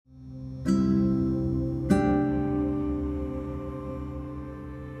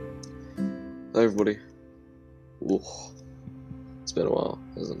Hey everybody. Ooh, it's been a while,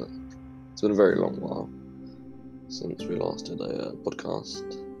 hasn't it? It's been a very long while since we last did a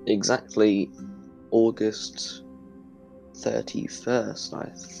podcast. Exactly August 31st,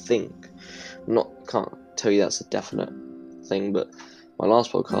 I think. Can't tell you that's a definite thing, but my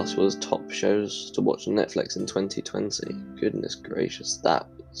last podcast was top shows to watch on Netflix in 2020. Goodness gracious,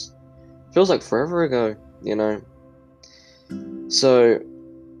 feels like forever ago, you know. So,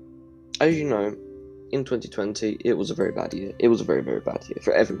 as you know, in 2020, it was a very bad year. It was a very, very bad year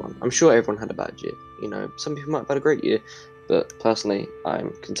for everyone. I'm sure everyone had a bad year. You know, some people might have had a great year, but personally, I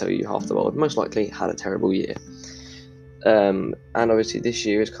can tell you half the world most likely had a terrible year. And obviously, this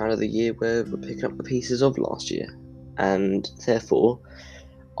year is kind of the year where we're picking up the pieces of last year, and therefore,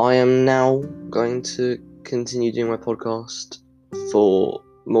 I am now going to continue doing my podcast for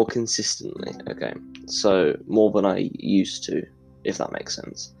more consistently. Okay, so more than I used to, if that makes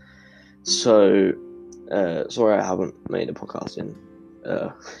sense. So, sorry I haven't made a podcast in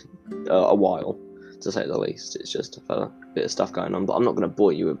a while, to say the least. It's just a bit of stuff going on, but I'm not going to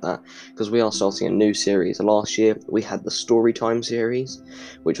bore you with that, because we are starting a new series. Last year, we had the Storytime series,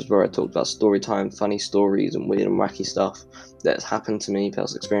 which was where I talked about storytime, funny stories, and weird and wacky stuff that's happened to me,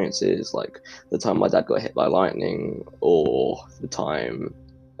 personal experiences, like the time my dad got hit by lightning, or the time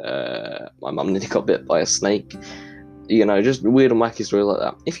my mum nearly got bit by a snake. You know, just weird and wacky stories like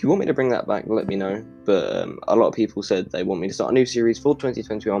that. If you want me to bring that back, let me know. But a lot of people said they want me to start a new series for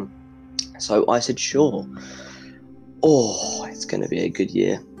 2021. So I said, sure. Oh, it's going to be a good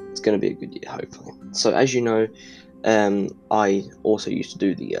year. It's going to be a good year, hopefully. So as you know, I also used to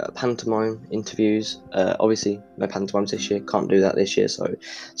do the pantomime interviews. Obviously, no pantomimes this year. Can't do that this year. So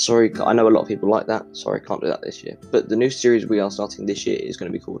sorry. I know a lot of people like that. Sorry, can't do that this year. But the new series we are starting this year is going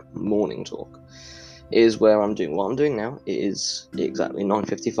to be called Morning Talk. Is where I'm doing what I'm doing now. It is exactly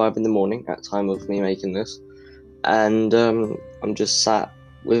 9:55 in the morning at time of me making this, and I'm just sat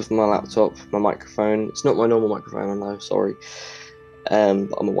with my laptop, my microphone. It's not my normal microphone, I know, sorry, but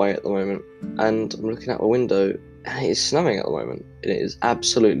I'm away at the moment, and I'm looking out the window, and it is snowing at the moment. It is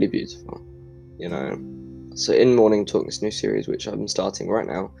absolutely beautiful, you know. So in Morning Talk, this new series which I'm starting right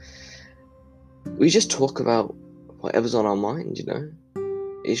now, we just talk about whatever's on our mind, you know.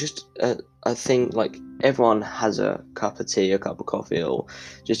 It's just a thing, like, everyone has a cup of tea, a cup of coffee, or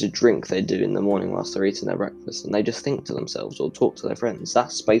just a drink they do in the morning whilst they're eating their breakfast, and they just think to themselves or talk to their friends.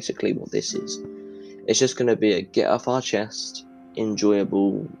 That's basically what this is. It's just going to be a get off our chest,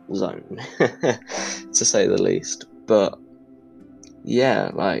 enjoyable zone, to say the least. But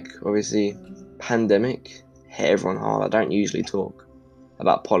yeah, like, obviously, pandemic hit everyone hard. I don't usually talk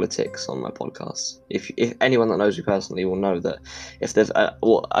about politics on my podcast. If anyone that knows me personally will know that if they've,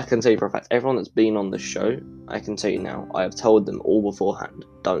 well, I can tell you for a fact, everyone that's been on the show, I can tell you now, I have told them all beforehand,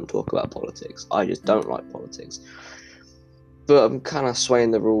 don't talk about politics. I just don't like politics. But I'm kind of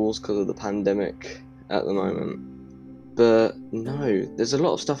swaying the rules because of the pandemic at the moment. But no, there's a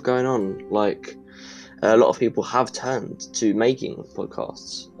lot of stuff going on. Like, a lot of people have turned to making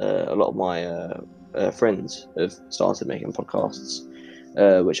podcasts. A lot of my friends have started making podcasts.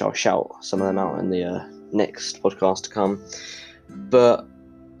 Which I'll shout some of them out in the next podcast to come. But,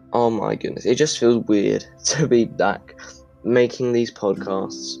 oh my goodness, it just feels weird to be back making these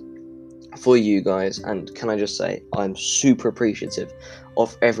podcasts for you guys. And can I just say, I'm super appreciative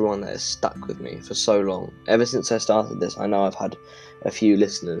of everyone that has stuck with me for so long. Ever since I started this, I know I've had a few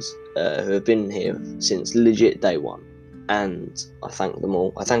listeners who have been here since legit day one. And I thank them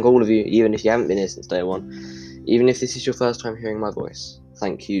all. I thank all of you, even if you haven't been here since day one. Even if this is your first time hearing my voice.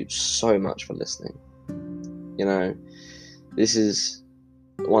 Thank you so much for listening. You know, this is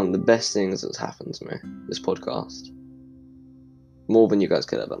one of the best things that's happened to me, this podcast. More than you guys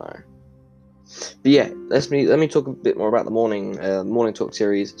could ever know. But yeah, let me talk a bit more about the morning talk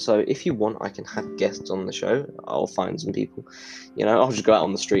series. So if you want, I can have guests on the show. I'll find some people. You know, I'll just go out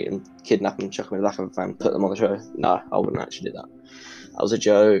on the street and kidnap them, chuck them in the back of a van, put them on the show. No, I wouldn't actually do that. That was a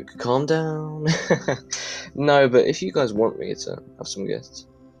joke. Calm down. No, but if you guys want me to have some guests,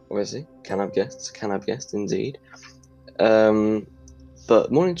 obviously, can have guests indeed.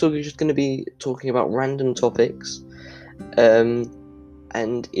 But Morning Talk is just going to be talking about random topics, and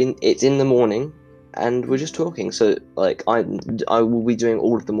it's in the morning, and we're just talking. So, like, I will be doing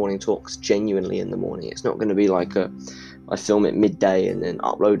all of the morning talks genuinely in the morning. It's not going to be like I film it midday and then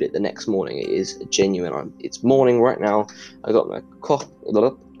upload it the next morning. It is genuine. It's morning right now. I got my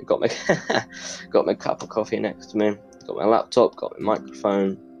got my cup of coffee next to me. Got my laptop. Got my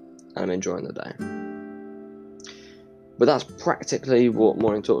microphone, and I'm enjoying the day. But that's practically what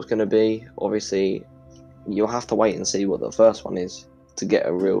Morning Talk is going to be. Obviously, you'll have to wait and see what the first one is to get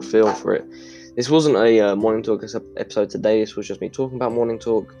a real feel for it. This wasn't a morning talk episode today. This was just me talking about morning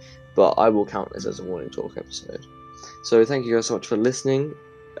talk, but I will count this as a morning talk episode. So thank you guys so much for listening.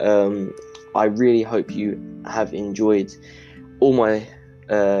 I really hope you have enjoyed all my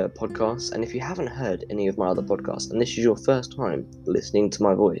podcasts, and if you haven't heard any of my other podcasts, and this is your first time listening to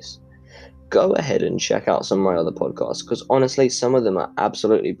my voice, go ahead and check out some of my other podcasts, because honestly, some of them are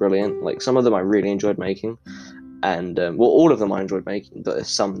absolutely brilliant. Like, some of them I really enjoyed making, and all of them I enjoyed making, but there's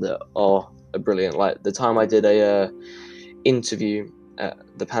some that are brilliant. Like the time I did a interview at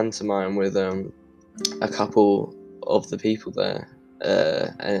the pantomime with a couple of the people there,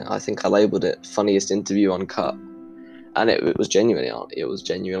 and I think I labelled it "funniest interview uncut," and it was genuinely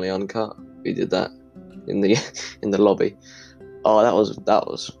uncut. We did that in the lobby. Oh, that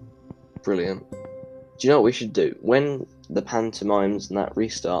was brilliant. Do you know what we should do when the pantomimes and that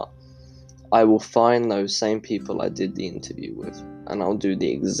restart? I will find those same people I did the interview with, and I'll do the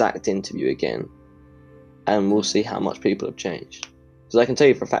exact interview again, and we'll see how much people have changed. Because I can tell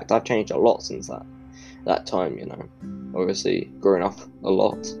you for a fact I've changed a lot since that time. Obviously growing up a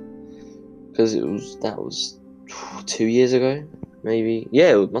lot, because that was 2 years ago, maybe.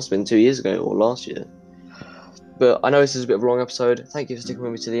 Yeah, it must have been 2 years ago or last year. But I know this is a bit of a long episode. Thank you for sticking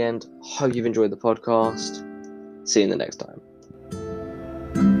with me to the end. Hope you've enjoyed the podcast. See you in the next time.